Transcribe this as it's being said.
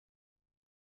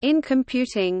In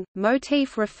computing,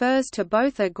 Motif refers to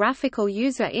both a graphical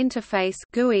user interface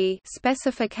 (GUI)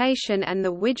 specification and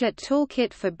the widget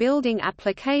toolkit for building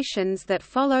applications that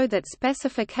follow that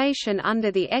specification under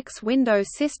the X window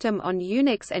system on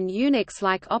Unix and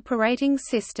Unix-like operating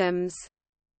systems.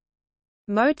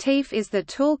 Motif is the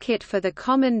toolkit for the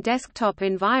Common Desktop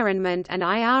Environment and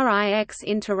IRIX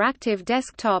Interactive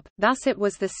Desktop, thus it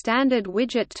was the standard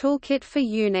widget toolkit for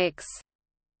Unix.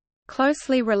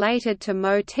 Closely related to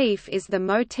Motif is the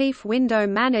Motif Window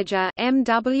Manager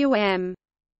 (MWM).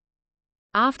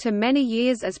 After many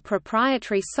years as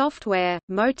proprietary software,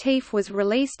 Motif was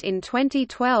released in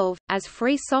 2012 as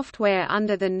free software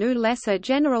under the GNU Lesser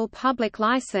General Public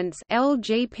License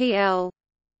 (LGPL).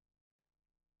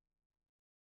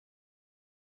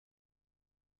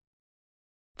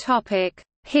 Topic: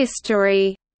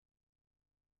 History.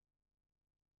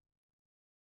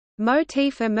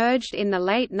 Motif emerged in the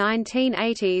late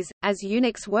 1980s, as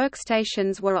Unix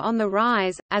workstations were on the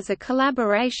rise, as a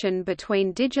collaboration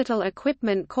between Digital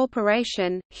Equipment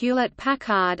Corporation,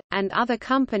 Hewlett-Packard, and other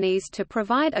companies to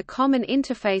provide a common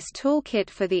interface toolkit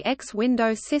for the X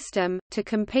window system, to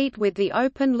compete with the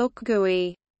OpenLook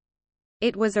GUI.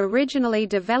 It was originally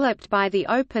developed by the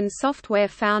Open Software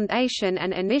Foundation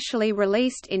and initially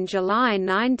released in July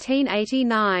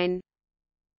 1989.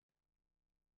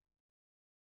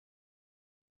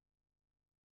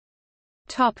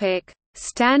 Topic: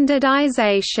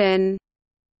 Standardization.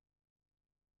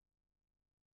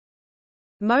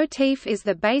 Motif is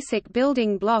the basic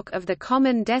building block of the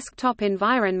Common Desktop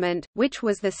Environment, which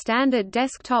was the standard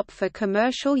desktop for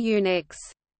commercial Unix.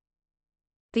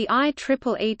 The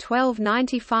IEEE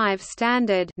 1295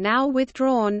 standard, now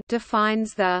withdrawn,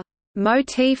 defines the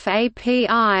Motif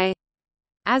API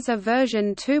as a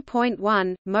version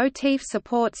 2.1. Motif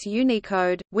supports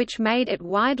Unicode, which made it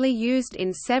widely used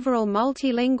in several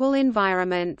multilingual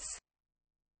environments.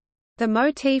 The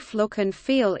Motif look and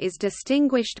feel is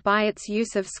distinguished by its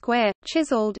use of square,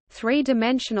 chiseled,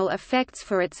 three-dimensional effects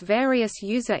for its various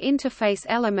user interface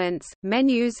elements,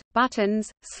 menus,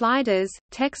 buttons, sliders,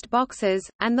 text boxes,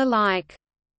 and the like.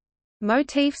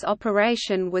 Motif's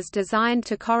operation was designed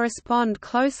to correspond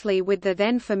closely with the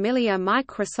then familiar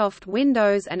Microsoft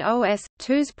Windows and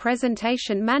OS/2's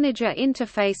presentation manager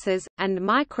interfaces, and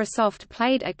Microsoft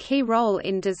played a key role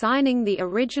in designing the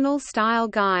original style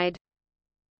guide.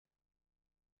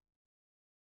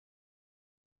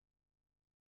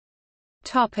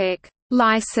 Topic: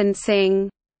 Licensing.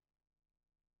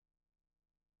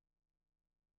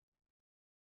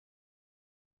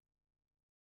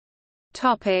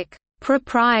 Topic: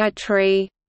 Proprietary.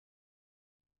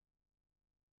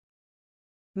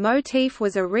 Motif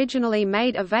was originally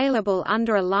made available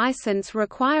under a license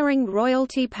requiring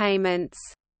royalty payments.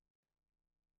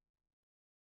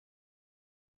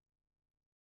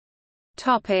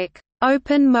 Topic: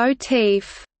 Open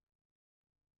Motif.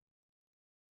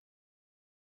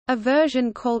 A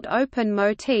version called Open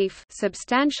Motif,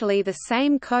 substantially the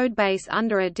same codebase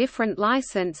under a different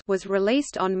license, was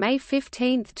released on May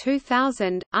 15,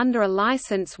 2000, under a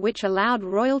license which allowed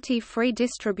royalty-free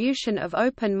distribution of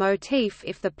Open Motif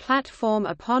if the platform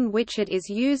upon which it is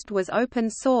used was open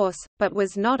source, but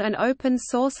was not an open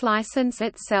source license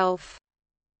itself.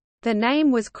 The name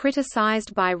was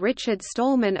criticized by Richard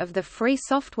Stallman of the Free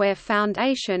Software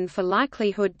Foundation for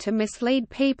likelihood to mislead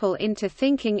people into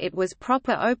thinking it was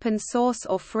proper open source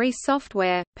or free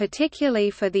software,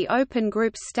 particularly for the Open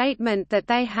Group's statement that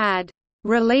they had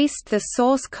released the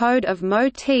source code of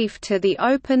Motif to the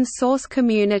open source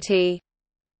community.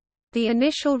 The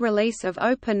initial release of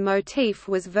Open Motif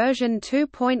was version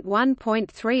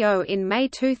 2.1.30 in May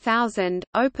 2000.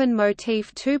 Open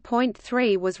Motif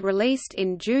 2.3 was released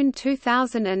in June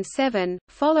 2007,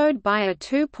 followed by a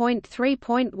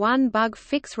 2.3.1 bug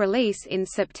fix release in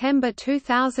September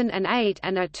 2008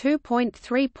 and a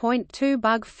 2.3.2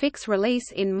 bug fix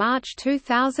release in March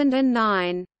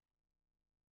 2009.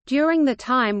 During the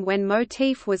time when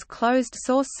Motif was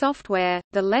closed-source software,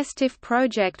 the Lestif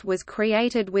project was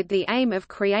created with the aim of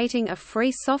creating a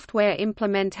free software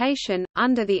implementation,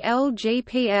 under the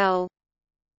LGPL.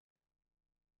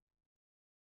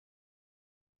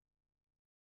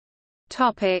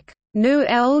 GNU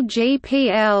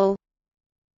LGPL.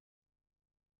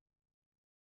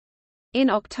 In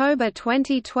October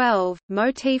 2012,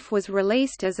 Motif was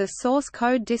released as a source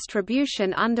code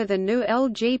distribution under the GNU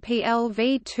LGPL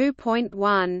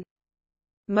v2.1.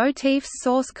 Motif's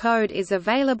source code is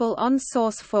available on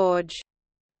SourceForge.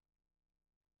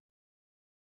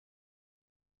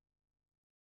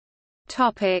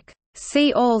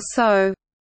 See also: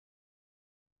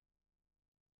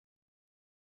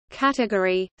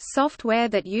 Category: software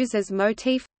that uses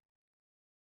Motif.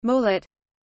 Mulet.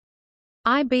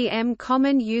 IBM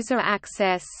Common User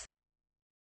Access.